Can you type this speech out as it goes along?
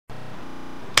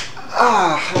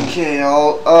Okay,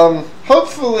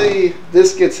 hopefully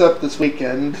this gets up this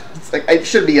weekend. It's like, it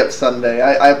should be up Sunday.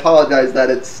 I apologize that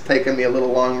it's taken me a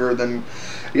little longer than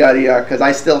yada yada, because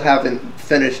I still haven't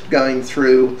finished going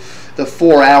through the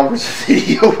 4 hours of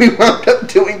video we wound up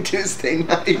doing Tuesday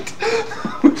night,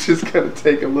 which is going to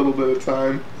take a little bit of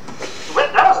time.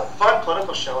 That was a fun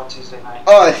political show on Tuesday night.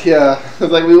 Oh, yeah. It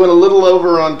was like we went a little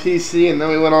over on PC, and then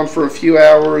we went on for a few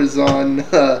hours on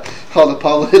all the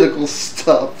political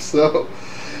stuff. So,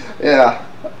 yeah.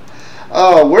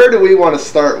 Oh, where do we want to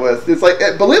start with? It's like,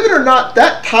 believe it or not,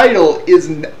 that title is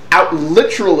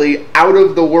literally out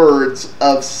of the words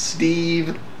of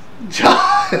Steve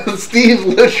Jobs. Steve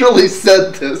literally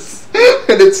said this,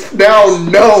 and it's now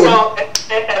known. So,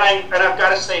 and I've got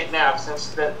to say it now,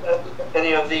 since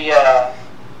any of the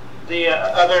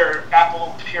other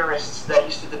Apple purists that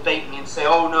used to debate me and say,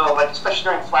 "Oh no," like especially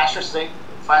during Flash versus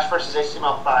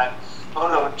HTML5. Oh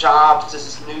no, Jobs is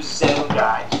this new Zen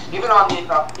guy. Even on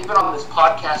this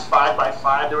podcast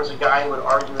 5x5, there was a guy who would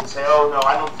argue and say, "Oh no,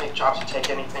 I don't think Jobs should take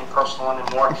anything personal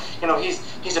anymore. You know,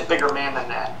 he's a bigger man than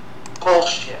that."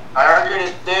 Bullshit. I argued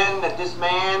it then that this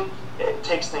man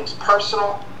takes things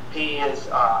personal. He has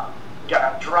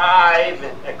got drive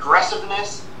and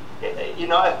aggressiveness. You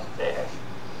know,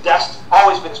 that's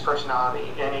always been his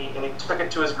personality, and he took it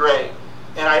to his grave.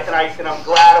 And I'm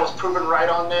glad I was proven right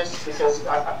on this, because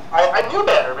I knew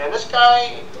better, man. This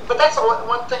guy, but that's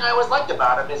one thing I always liked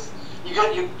about him is you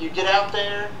get out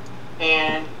there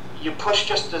and you push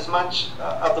just as much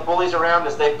of the bullies around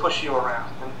as they push you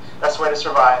around, and that's the way to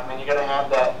survive, man. You got to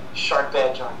have that sharp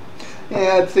edge on you.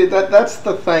 Yeah, see, that's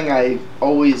the thing. I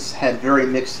always had very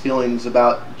mixed feelings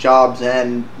about Jobs,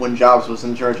 and when Jobs was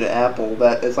in charge of Apple,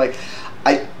 that it's like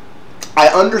I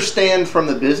understand from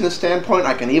the business standpoint.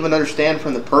 I can even understand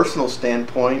from the personal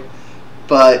standpoint.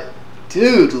 But,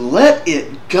 dude, let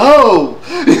it go.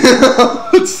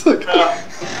 It's like, no,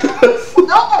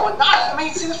 not. I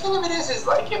mean, see, the thing of it is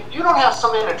like if you don't have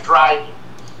something to drive you,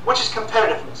 which is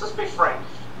competitiveness. Let's be frank.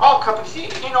 All companies,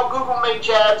 you know, Google made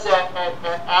jabs at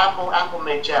Apple. Apple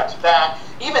made jabs back.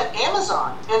 Even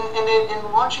Amazon, in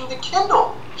launching the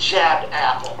Kindle, jabbed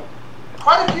Apple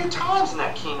quite a few times in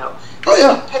that keynote. This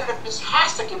competitiveness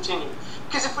has to continue,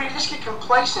 because if we just get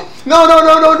complacent. No.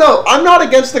 I'm not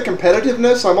against the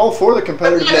competitiveness. I'm all for the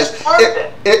competitiveness.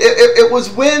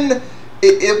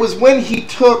 It was when he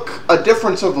took a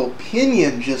difference of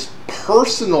opinion, just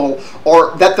personal,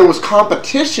 or that there was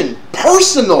competition,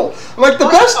 personal. Like the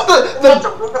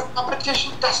the root of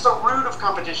competition. That's the root of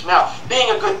competition. Now, being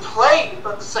a good play,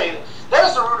 let's say that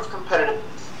is the root of competitiveness.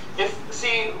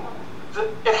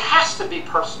 It has to be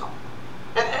personal,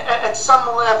 and at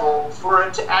some level, for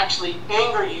it to actually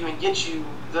anger you and get you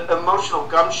the emotional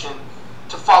gumption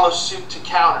to follow suit to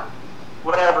counter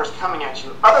whatever is coming at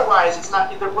you. Otherwise, it's not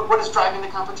either. What is driving the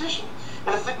competition?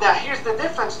 And now, here's the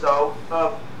difference, though.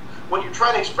 Of what you're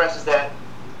trying to express is that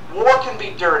war can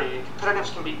be dirty, and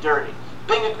competitiveness can be dirty.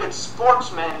 Being a good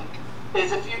sportsman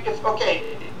is if you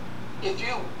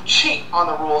cheat on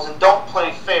the rules and don't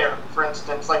play fair. For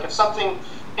instance, like if something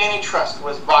antitrust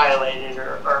was violated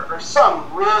or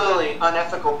some really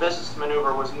unethical business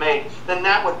maneuver was made, then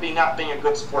that would be not being a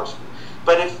good sportsman.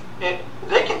 But if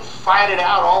they can fight it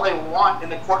out all they want in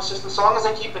the court system, so long as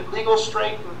they keep it legal,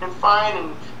 straight, and fine,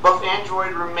 and both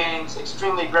Android remains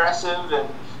extremely aggressive, and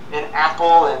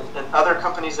Apple and other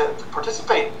companies that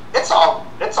participate, it's all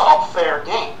fair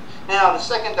game. Now, the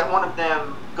second that one of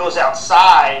them goes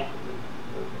outside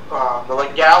the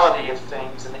legality of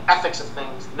things and the ethics of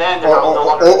things, then they're no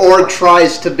longer... Or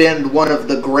tries to bend one of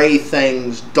the gray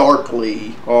things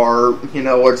darkly, or, you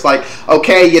know, where it's like,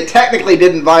 okay, you technically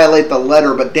didn't violate the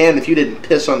letter, but damn if you didn't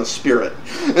piss on the spirit.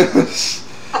 Can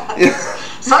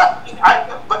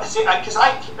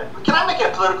I make a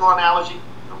political analogy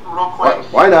real quick?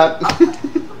 Why not?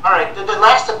 All right, the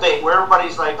last debate where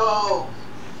everybody's like, the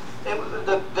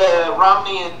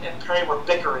Romney and Perry were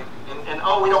bickering, and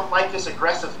we don't like this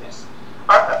aggressiveness.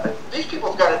 These people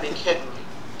have got to be kidding me.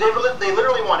 They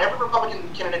literally want every Republican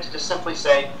candidate to just simply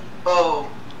say,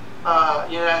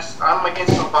 yes, I'm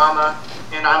against Obama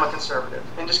and I'm a conservative,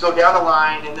 and just go down the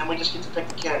line, and then we just get to pick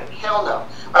the candidate. Hell no.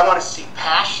 I want to see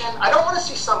passion. I don't want to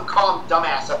see some calm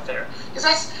dumbass up there, because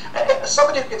that's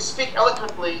somebody who can speak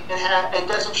eloquently and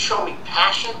doesn't show me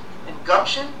passion and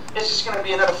gumption is just going to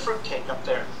be another fruitcake up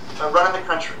there running the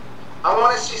country. I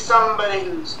want to see somebody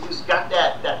who's got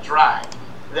that drive,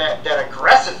 that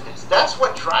aggressiveness. That's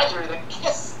what drives me. I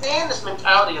can't stand this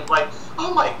mentality of like,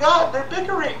 oh my God, they're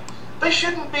bickering. They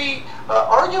shouldn't be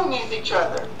arguing with each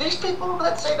other. These people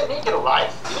that say they need to get a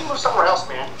life, you need to move somewhere else,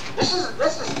 man. This is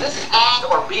had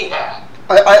or be had.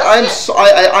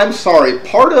 I'm sorry.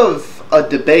 Part of a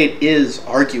debate is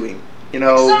arguing. You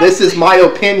know, this is my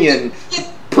opinion.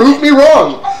 Prove me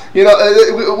wrong. You know,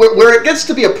 where it gets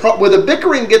to be where the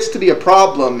bickering gets to be a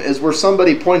problem is where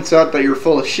somebody points out that you're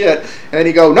full of shit, and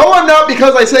you go, "No, I'm not,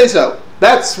 because I say so."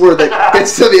 That's where that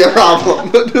gets to be a problem.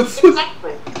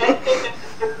 Exactly.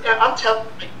 I'm telling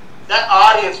you, that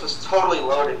audience was totally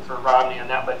loaded for Romney on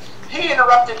that, but he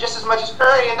interrupted just as much as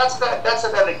Perry, and that's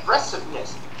that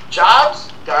aggressiveness. Jobs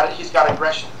got it. He's got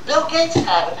aggression. Bill Gates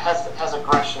has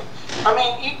aggression. I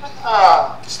mean, even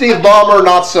Steve Ballmer,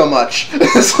 not so much.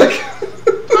 It's like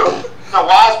no,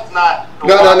 Woz not.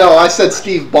 No. I said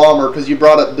Steve Ballmer because you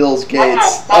brought up Bill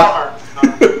Gates. Ballmer.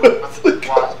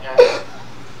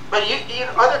 But you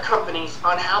other companies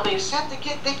on how they said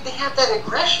they have that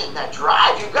aggression, that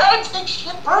drive. You got to take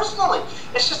shit personally.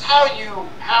 It's just how you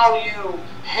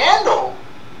handle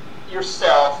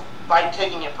yourself by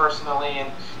taking it personally.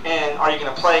 And are you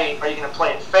going to play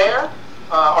it fair?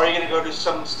 Or are you going to go do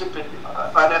some stupid,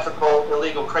 unethical,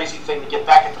 illegal, crazy thing to get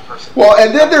back at the person? Well,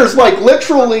 and then there's like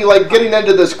literally like getting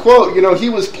into this quote. You know, he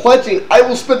was pledging, "I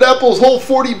will spend Apple's whole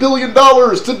 $40 billion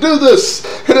to do this,"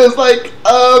 and it's like,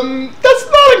 that's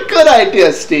not a good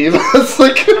idea, Steve. It's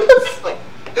like, and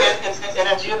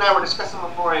as you and I were discussing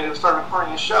before we started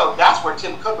recording the show, that's where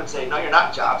Tim Cook would say, "No, you're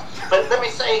not, Jobs." But let me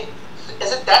say,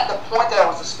 isn't that the point that I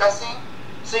was discussing?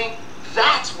 See.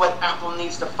 That's what Apple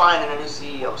needs to find in a new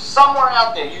CEO. Somewhere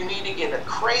out there, you need to get a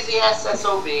crazy ass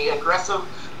SOB, this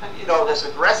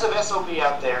aggressive SOB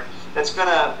out there that's going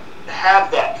to have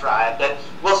that drive, that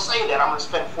will say that I'm going to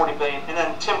spend $40 billion, and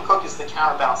then Tim Cook is the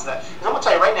counterbalance to that. And I'm going to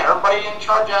tell you right now, everybody in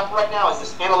charge of Apple right now is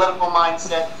this analytical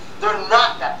mindset. They're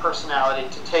not that personality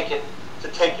to take it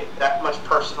that much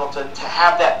personal, to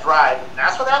have that drive. And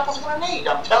that's what Apple's going to need,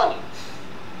 I'm telling you.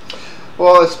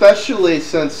 Well, especially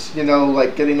since, you know,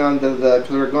 like getting onto because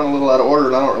we're going a little out of order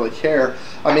and I don't really care.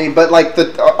 I mean, but like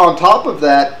on top of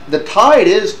that, the tide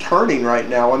is turning right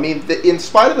now. I mean, in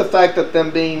spite of the fact that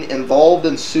them being involved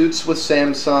in suits with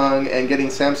Samsung and getting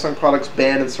Samsung products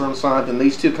banned in certain times and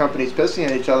these two companies pissing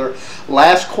at each other,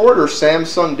 last quarter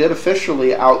Samsung did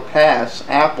officially outpass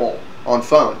Apple on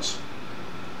phones.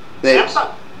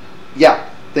 Samsung? Yeah,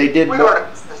 they did.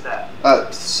 Is that?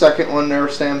 Second one there,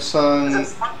 Samsung.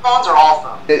 Is it smartphones or all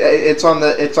phones? It's on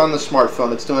the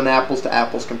smartphone. It's doing apples to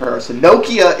apples comparison.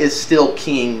 Nokia is still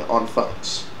king on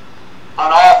phones.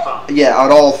 On all phones? Yeah,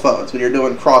 on all phones. When you're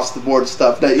doing cross the board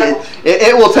stuff,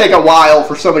 it will take a while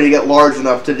for somebody to get large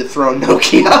enough to dethrone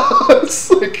Nokia.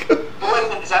 It's like,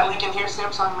 is that link in here,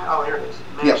 Samsung? Oh, here it is.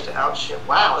 Managed to outship.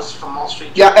 Wow, this is from Wall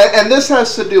Street. Yeah, and this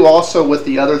has to do also with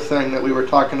the other thing that we were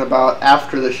talking about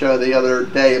after the show the other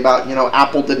day about, you know,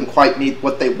 Apple didn't quite meet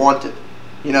what they wanted.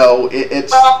 You know,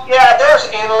 it's... Well, yeah, there's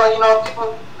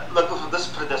people... Look, let's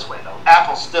put it this way, though.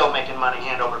 Apple's still making money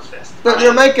hand over fist.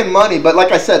 They're making money, but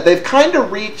like I said, they've kind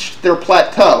of reached their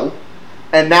plateau,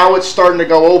 and now it's starting to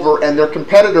go over, and their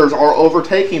competitors are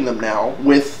overtaking them now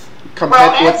with...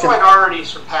 Android already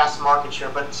surpassed market share,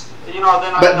 but you know,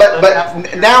 then.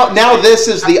 But now this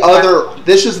is the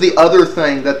other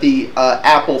thing that the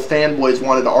Apple fanboys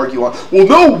wanted to argue on. Well,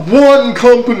 no one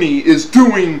company is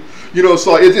doing, you know,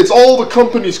 so it's all the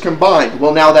companies combined.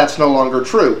 Well, now that's no longer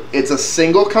true. It's a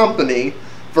single company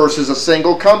versus a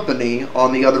single company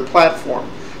on the other platform.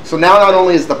 So now not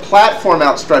only is the platform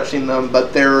outstretching them,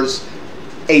 but there's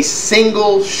a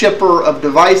single shipper of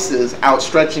devices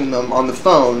outstretching them on the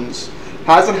phones.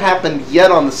 Hasn't happened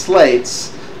yet on the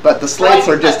slates, but the slates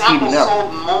are just heating up.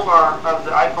 Apple sold more of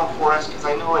the iPhone 4S because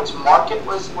I knew its market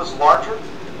was larger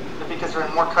because they're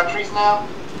in more countries now.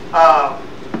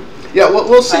 Yeah,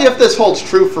 we'll see if this holds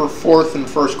true for fourth and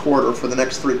first quarter for the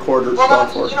next 3 quarters.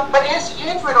 Well, you know, but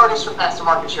Android already surpassed the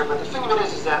market share. But the thing of it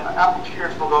is that Apple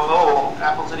purists will go, "Oh,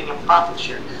 Apple's hitting a profit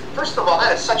share." First of all,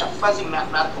 that is such a fuzzy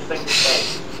mathematical thing to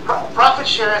say. Profit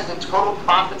share as the total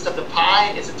profits of the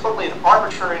pie is totally an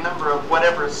arbitrary number of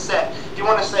whatever is set. If you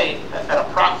want to say at a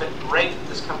profit rate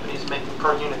this company is making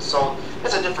per unit sold,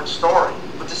 that's a different story.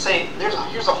 But to say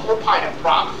here's a whole pie of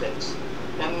profits,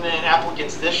 and then Apple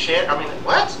gets this share, I mean,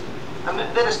 what? I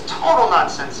mean, that is total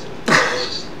nonsense. It's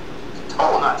just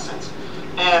total nonsense.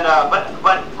 And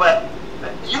but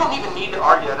you don't even need to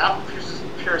argue. An Apple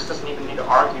purist doesn't even need to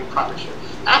argue profit share.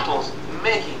 Apple's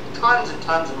making tons and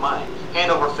tons of money,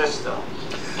 hand over fist though.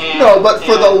 No, but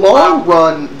for the long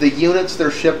run, the units they're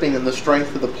shipping and the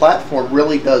strength of the platform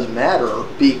really does matter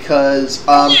because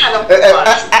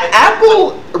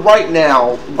Apple right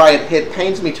now, it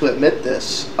pains me to admit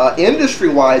this,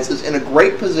 industry-wise is in a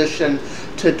great position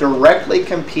to directly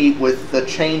compete with the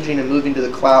changing and moving to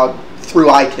the cloud through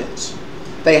iTunes.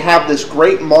 They have this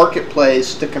great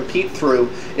marketplace to compete through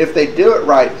if they do it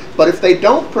right. But if they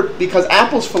don't, because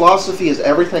Apple's philosophy is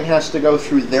everything has to go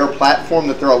through their platform,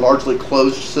 that they're a largely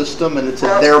closed system and it's in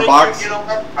their box.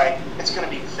 Right. It's going to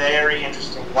be very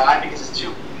interesting. Why? Because it's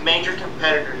two major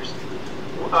competitors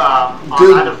on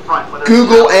either front.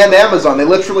 Google and Amazon. They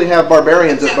literally have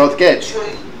barbarians at both gates.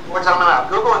 We're talking about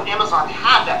Google and Amazon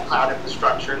have that cloud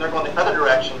infrastructure, and they're going the other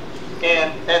direction.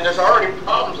 And there's already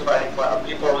problems with iCloud.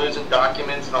 People are losing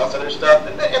documents and all this other stuff,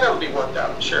 and it'll be worked out,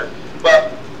 I'm sure.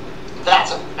 But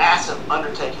that's a massive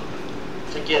undertaking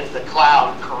to get the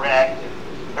cloud correct,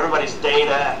 and everybody's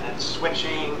data, and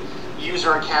switching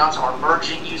user accounts or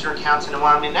merging user accounts into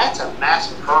one. I mean, that's a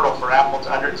massive hurdle for Apple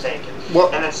to undertake,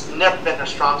 and it's never been their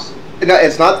strong suit. No,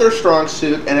 it's not their strong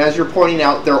suit, and as you're pointing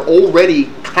out, they're already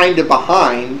kind of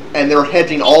behind, and they're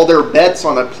hedging all their bets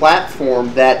on a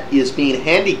platform that is being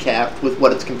handicapped with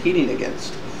what it's competing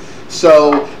against.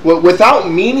 So,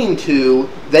 without meaning to,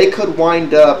 they could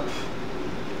wind up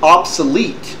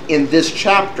obsolete in this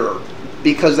chapter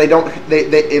because they don't.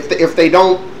 If they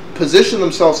don't position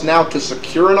themselves now to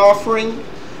secure an offering.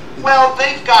 Well,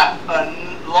 they've got a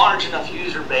large enough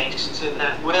user base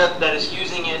that is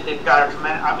using it. They've got a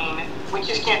tremendous. I mean, we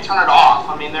just can't turn it off.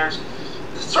 I mean, there's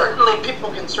certainly people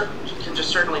can just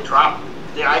certainly drop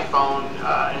the iPhone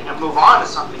and move on to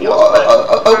something else.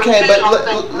 Well, okay,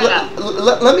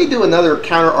 but let me do another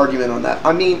counter argument on that.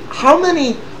 I mean, how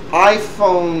many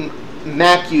iPhone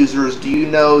Mac users do you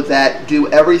know that do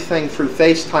everything through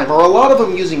FaceTime, or a lot of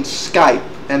them using Skype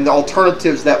and the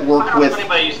alternatives that work I don't with? know if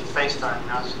anybody uses FaceTime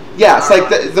now. Yeah, it's like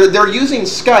they're using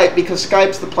Skype because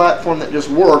Skype's the platform that just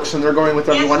works, and they're going with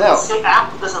everyone else. See,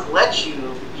 Apple doesn't let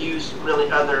you use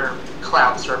really other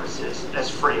cloud services as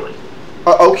freely.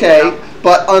 Okay,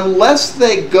 but unless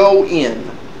they go in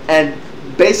and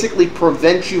basically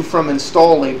prevent you from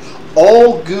installing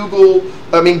all Google.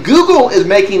 I mean, Google is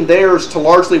making theirs to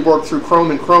largely work through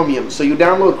Chrome and Chromium. So you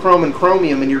download Chrome and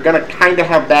Chromium, and you're going to kind of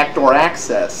have backdoor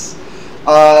access.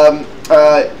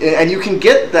 And you can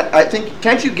get that. I think,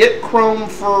 can't you get Chrome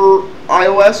for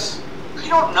iOS? I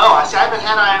don't know. I haven't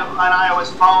had an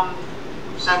iOS phone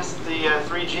since the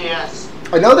 3GS.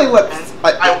 I know they let.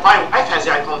 My wife has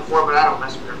the iPhone 4, but I don't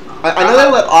mess with her phone. I know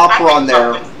they let Opera on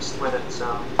there. With it,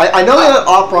 so. I know they let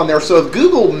Opera on there. So if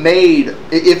Google made,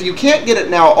 if you can't get it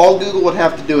now, all Google would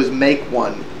have to do is make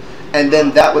one, and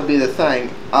then that would be the thing.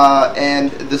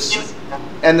 And the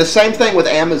same thing with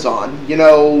Amazon. You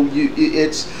know,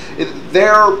 it's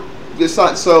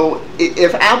not so.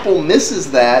 If Apple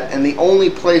misses that, and the only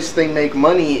place they make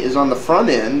money is on the front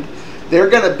end, they're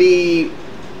going to be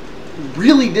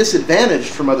really disadvantaged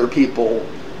from other people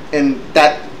in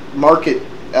that market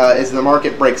as the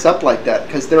market breaks up like that,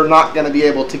 because they're not going to be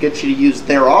able to get you to use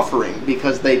their offering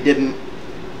because they didn't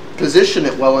position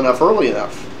it well enough early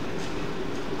enough.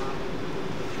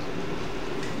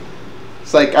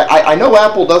 It's like, I know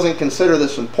Apple doesn't consider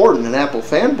this important, and Apple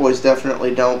fanboys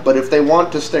definitely don't, but if they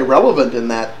want to stay relevant in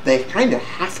that, they kind of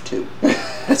have to.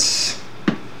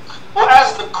 Well,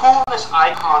 as the coolness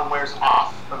icon wears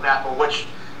off of Apple, which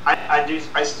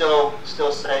I still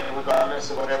say,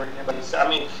 regardless of whatever anybody says. I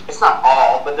mean, it's not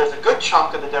all, but there's a good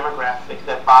chunk of the demographic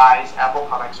that buys Apple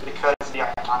products because of the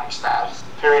iconic status.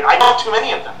 Period. I know too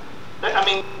many of them. I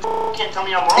mean, you can't tell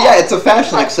me I'm wrong. Yeah, it's a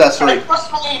fashion accessory. I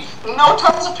personally know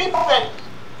tons of people that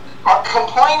are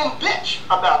complain and bitch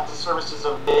about the services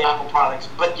of the Apple products,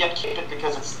 but yet keep it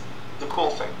because it's the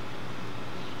cool thing.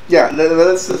 Yeah,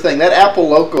 that's the thing. That Apple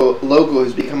logo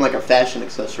has become like a fashion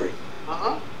accessory.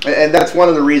 And that's one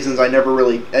of the reasons I never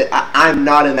really. I'm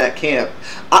not in that camp.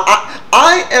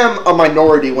 I am a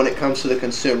minority when it comes to the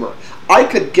consumer. I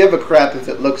could give a crap if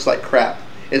it looks like crap,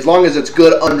 as long as it's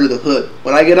good under the hood.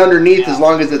 When I get underneath, as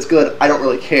long as it's good, I don't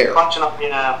really care. Functional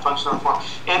form.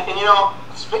 And you know,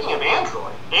 speaking of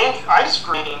Android, ice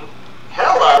cream.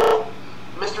 Hello,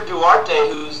 Mr. Duarte,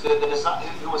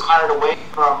 who was hired away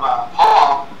from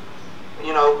Palm,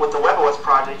 you know, with the WebOS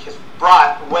project, has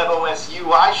brought WebOS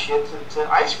UI shit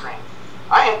to ice cream.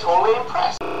 I am totally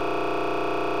impressed.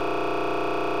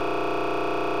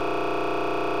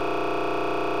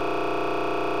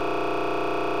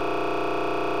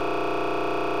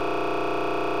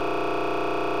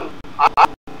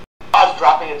 I was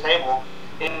dropping a table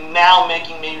and now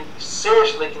making me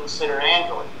seriously consider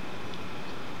Android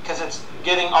because it's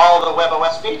getting all the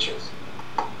WebOS features.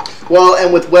 Well,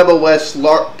 and with WebOS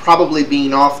probably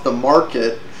being off the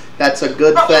market, that's a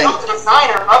good thing. The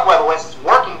designer of WebOS is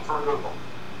working for Google.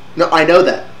 No, I know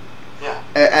that.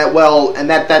 Yeah. Well, and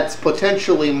that's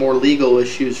potentially more legal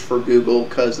issues for Google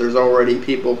because there's already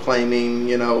people claiming,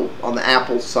 you know, on the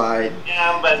Apple side.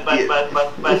 Yeah, but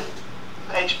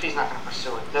HP's not going to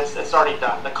pursue it. It's already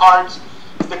done. The card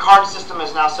system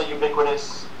is now so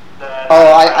ubiquitous.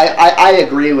 Oh, I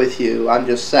agree with you. I'm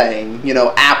just saying, you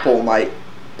know, Apple might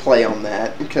play on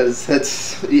that because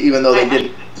that's even though they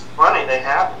didn't. It's funny they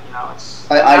have it. You know, it's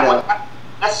I know.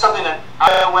 That's something that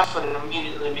iOS would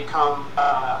immediately become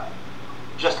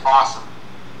just awesome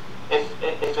if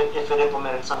it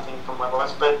implemented something from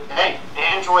WebOS. But hey,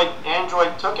 Android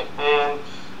took it, and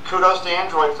kudos to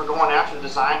Android for going after the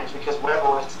designers because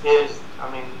WebOS is,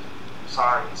 I mean,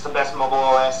 sorry, it's the best mobile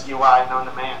OS UI known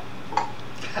to man.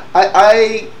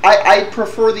 I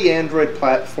prefer the Android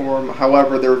platform.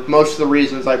 However, most of the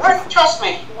reasons I prefer. Trust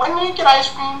me, when you get ice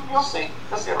cream, you'll see.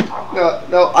 You'll see what I'm talking about.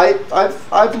 No,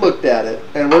 I've looked at it,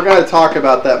 and we're going to talk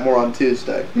about that more on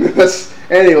Tuesday.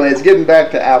 Anyways, getting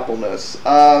back to Apple-ness.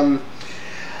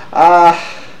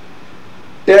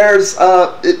 There's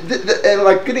and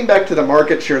like getting back to the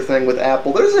market share thing with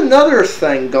Apple. There's another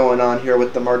thing going on here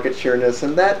with the market share-ness,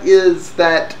 and that is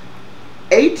that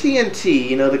AT&T,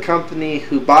 you know, the company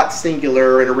who bought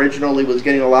Singular and originally was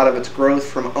getting a lot of its growth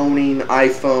from owning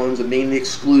iPhones and being the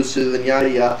exclusive and yada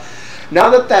yada. Now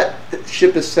that that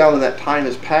ship is sailed and that time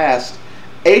has passed,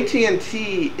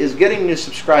 AT&T is getting new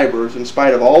subscribers in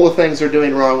spite of all the things they're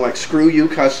doing wrong, like screw you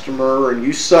customer and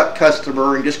you suck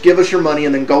customer and just give us your money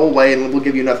and then go away and we'll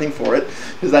give you nothing for it,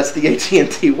 because that's the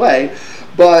AT&T way.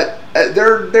 But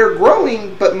they're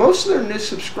growing, but most of their new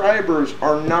subscribers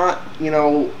are not, you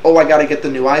know, oh, I got to get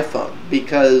the new iPhone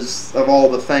because of all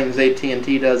the things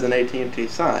AT&T does and AT&T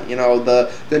Sun. You know,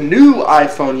 the new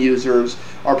iPhone users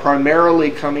are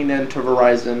primarily coming into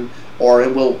Verizon, or,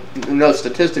 and we'll know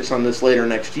statistics on this later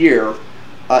next year,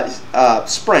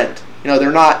 Sprint. You know,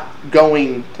 they're not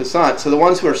going to Sun. So the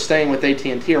ones who are staying with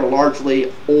AT&T are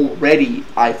largely already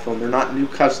iPhone. They're not new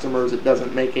customers. It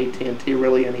doesn't make AT&T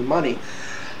really any money.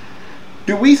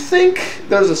 Do we think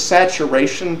there's a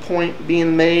saturation point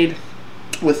being made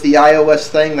with the iOS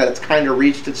thing, that it's kind of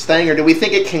reached its thing, or do we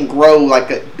think it can grow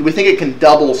do we think it can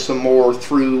double some more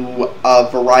through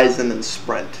Verizon and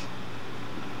Sprint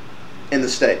in the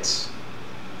States?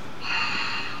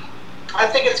 I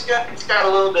think it's got a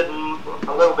little bit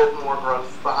more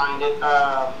growth behind it.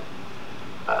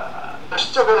 There's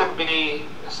still going to be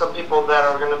some people that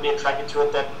are going to be attracted to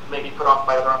it that may be put off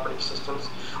by other operating systems.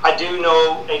 I do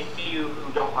know a few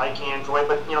who don't like Android,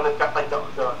 but you know, they've got like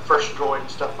the first Droid and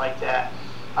stuff like that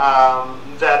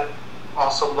that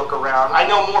also look around. I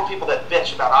know more people that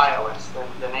bitch about iOS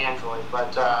than Android,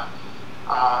 but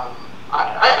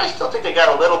I still think they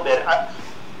got a little bit.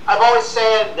 I've always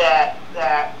said that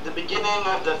the beginning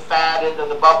of the fad, of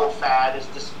the bubble fad, is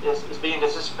being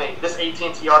dissipated. This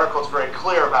AT&T article is very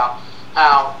clear about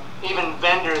how even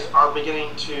vendors are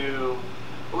beginning to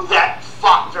that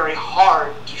fought very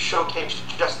hard to showcase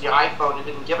just the iPhone and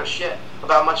didn't give a shit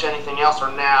about much anything else,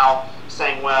 are now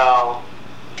saying, well,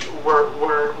 we're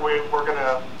going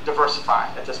to diversify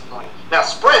at this point. Now,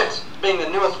 Sprint, being the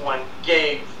newest one,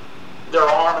 gave their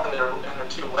arm and their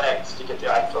two legs to get the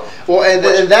iPhone. Well,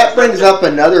 and that brings up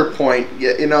another point.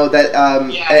 You know that I'm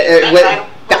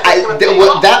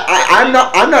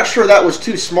not sure that was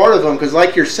too smart of them, because,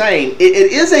 like you're saying,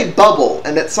 it is a bubble,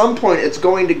 and at some point it's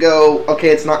going to go. Okay,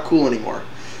 it's not cool anymore.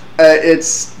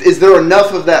 Is there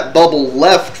enough of that bubble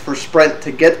left for Sprint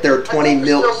to get their 20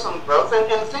 million? There's still some growth, and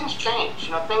things change.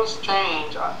 You know, things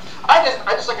change. I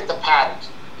just look at the patterns.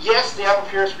 Yes, the Apple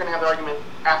purists are going to have the argument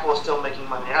Apple is still making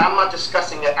money. And I'm not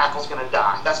discussing that Apple's going to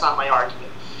die. That's not my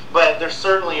argument. But there's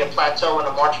certainly a plateau and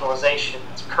a marginalization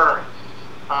that's occurring,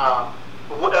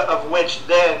 of which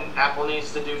then Apple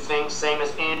needs to do things same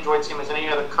as Android, same as any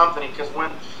other company.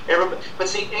 But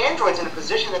see, Android's in a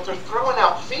position that they're throwing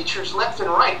out features left and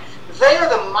right. They are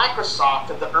the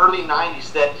Microsoft of the early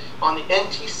 90s that on the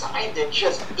NT side that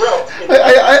just built.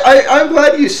 I'm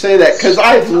glad you say that, because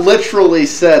I've literally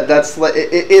said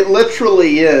it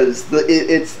literally is.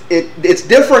 It's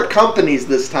different companies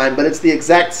this time, but it's the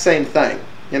exact same thing.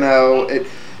 You know,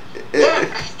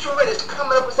 Android is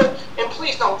coming up with that. And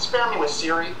please don't spare me with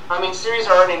Siri. I mean, Siri's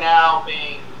already now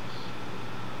being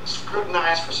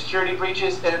scrutinized for security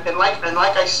breaches, and like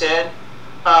I said,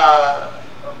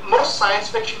 most science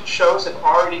fiction shows have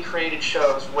already created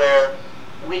shows where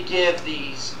we give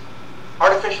these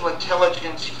artificial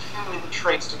intelligence human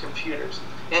traits to computers.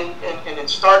 And in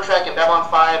Star Trek and Babylon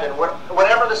 5 and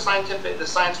whatever the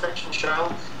science fiction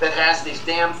show that has these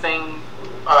damn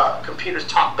computers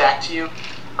talk back to you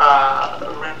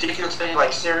ridiculously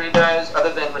like Siri does,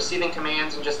 other than receiving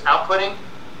commands and just outputting,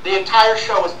 the entire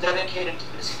show is dedicated to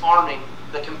disarming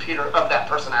the computer of that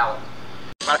personality.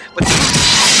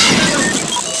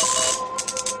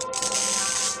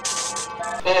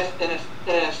 And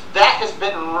if that has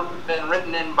been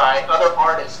written in by other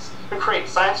artists who create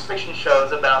science fiction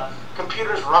shows about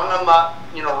computers run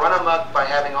amok by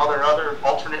having all their other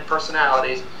alternate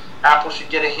personalities, Apple should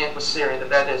get a hint with Siri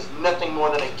that is nothing more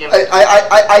than a gimmick.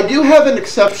 I do have an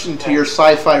exception to your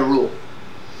sci-fi rule.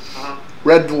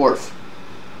 Red Dwarf.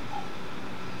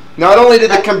 Not only did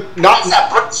that's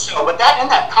that Brit show, but that in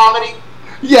that comedy.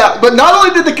 Yeah, but not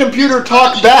only did the computer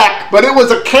talk back, but it was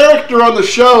a character on the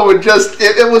show, and just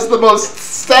it was the most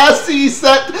sassy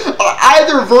set.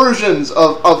 Either versions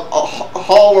of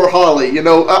Hall or Holly,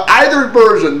 either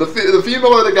version, the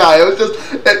female or the guy. It was just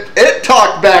it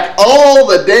talked back all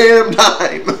the damn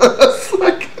time. It's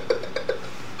like,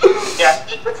 yeah,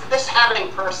 this having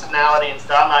personality and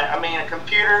stuff. I mean, a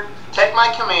computer, take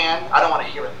my command. I don't want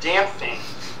to hear a damn thing.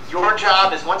 Your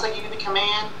job is, once I give you the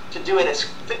command, to do it as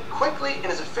quickly and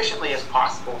as efficiently as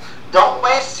possible. Don't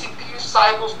waste CPU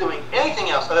cycles doing anything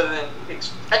else other than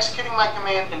executing my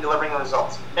command and delivering the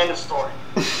results. End of story.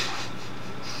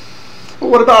 Well,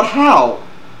 what about how?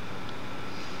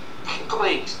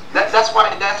 Please. That's why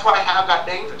how got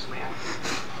dangerous, man.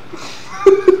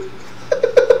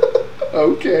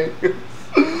 Okay.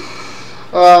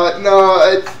 No,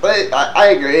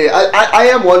 I agree. I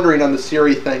am wondering on the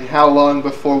Siri thing how long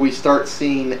before we start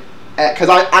seeing, because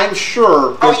I'm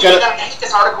sure there's I hate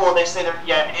this article. They say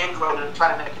Android are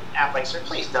trying to make an app like Siri.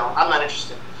 Please don't. I'm not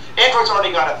interested. Android's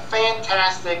already got a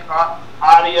fantastic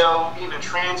audio, even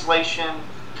translation,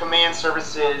 command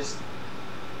services.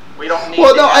 We don't need.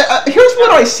 Well, no. Here's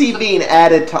what I see being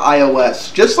added to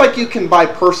iOS. Just like you can buy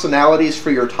personalities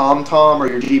for your TomTom or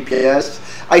your GPS,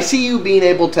 I see you being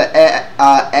able to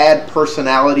add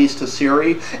personalities to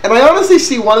Siri, and I honestly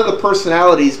see one of the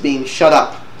personalities being "shut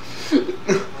up."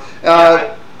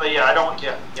 I don't.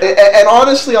 Yeah. And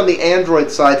honestly, on the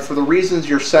Android side, for the reasons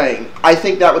you're saying, I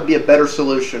think that would be a better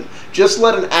solution. Just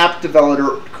let an app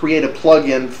developer create a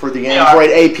plugin for the Android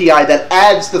API that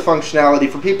adds the functionality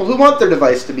for people who want their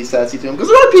device to be sassy to them. Because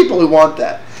there are people who want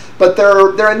that, but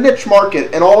they're a niche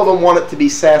market, and all of them want it to be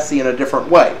sassy in a different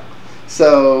way.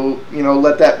 So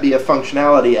let that be a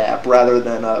functionality app rather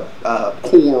than a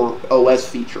core OS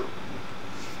feature.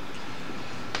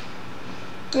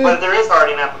 But there is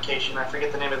already an application. I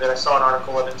forget the name of it. I saw an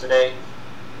article of it today,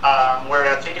 where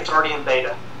I think it's already in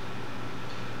beta.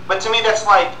 But to me, that's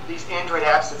like these Android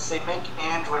apps that say make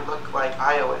Android look like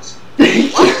iOS.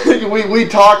 we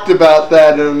talked about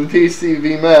that in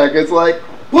PCV Mac. It's like,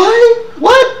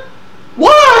 what?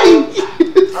 Why?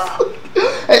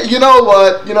 You know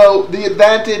what? The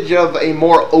advantage of a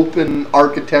more open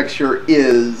architecture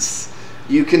is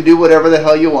you can do whatever the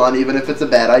hell you want, even if it's a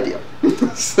bad idea.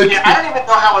 Yeah, I don't even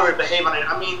know how I would behave on it.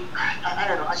 I mean, I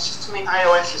don't know. It's just, to me,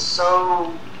 iOS is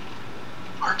so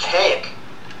archaic.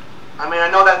 I mean, I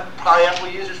know that probably Apple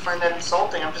users find that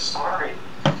insulting. I'm just sorry.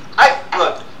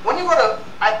 Look, when you go to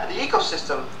the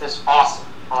ecosystem is awesome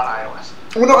on iOS.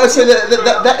 Well, no, I say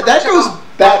that goes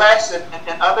back. OS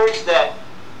and others that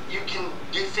you can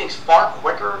do things far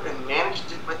quicker and manage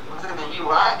it within the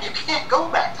UI. You can't go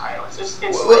back to iOS.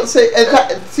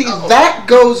 That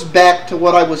goes back to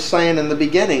what I was saying in the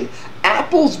beginning.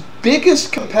 Apple's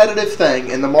biggest competitive thing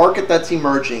in the market that's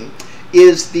emerging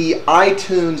is the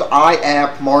iTunes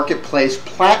iApp marketplace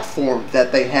platform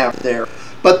that they have there.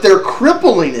 But they're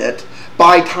crippling it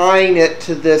by tying it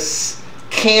to this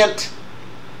can't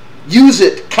use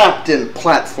it captain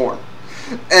platform.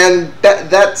 And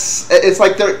it's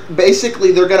like they're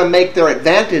going to make their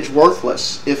advantage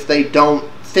worthless if they don't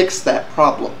fix that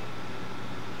problem.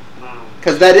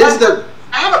 Because that is their.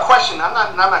 I have a question.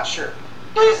 I'm not sure.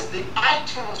 Is the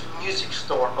iTunes Music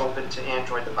Store open to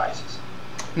Android devices?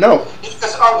 No.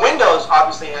 Because our Windows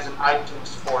obviously has an iTunes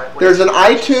for it. There's an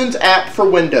iTunes app for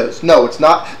Windows. No, it's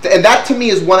not. And that to me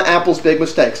is one of Apple's big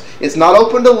mistakes. It's not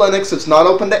open to Linux. It's not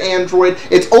open to Android.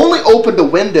 It's only open to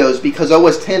Windows because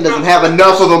OS X doesn't have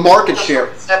enough of a market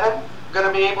share. 7 going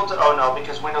to be able to? Oh no,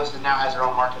 because Windows now has their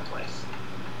own marketplace.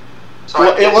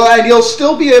 So and you'll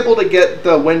still be able to get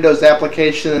the Windows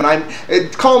application,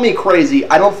 and call me crazy,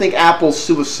 I don't think Apple's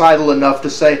suicidal enough to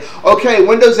say, okay,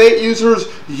 Windows 8 users,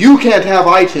 you can't have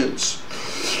iTunes.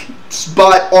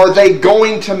 But are they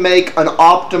going to make an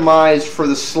optimized for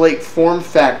the Slate form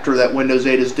factor that Windows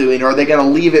 8 is doing? Or are they going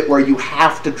to leave it where you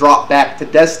have to drop back to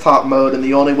desktop mode, and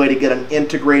the only way to get an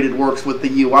integrated works with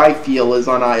the UI feel is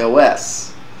on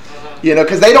iOS?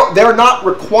 Because they're not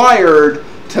required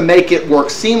to make it work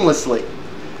seamlessly.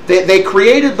 They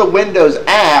created the Windows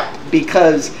app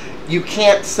because you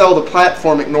can't sell the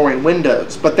platform ignoring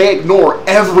Windows, but they ignore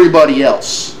everybody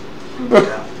else.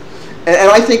 Yeah. And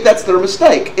I think that's their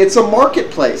mistake. It's a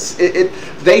marketplace.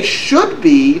 They should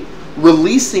be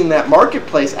releasing that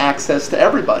marketplace access to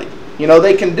everybody. You know,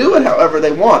 they can do it however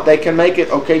they want. They can make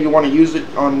it, okay, you want to use it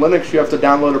on Linux, you have to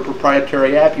download a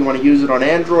proprietary app. You want to use it on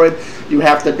Android, you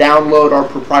have to download our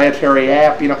proprietary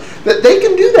app. You know, they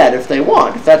can do that if they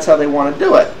want, if that's how they want to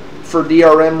do it, for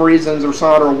DRM reasons or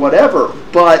SON or whatever.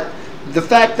 But the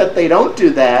fact that they don't do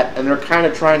that, and they're kind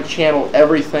of trying to channel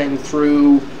everything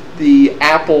through the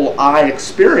Apple I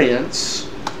experience,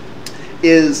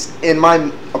 is, in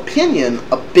my opinion,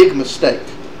 a big mistake.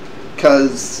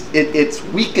 Because it's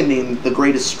weakening the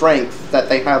greatest strength that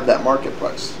they have, that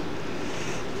marketplace.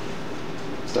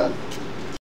 So.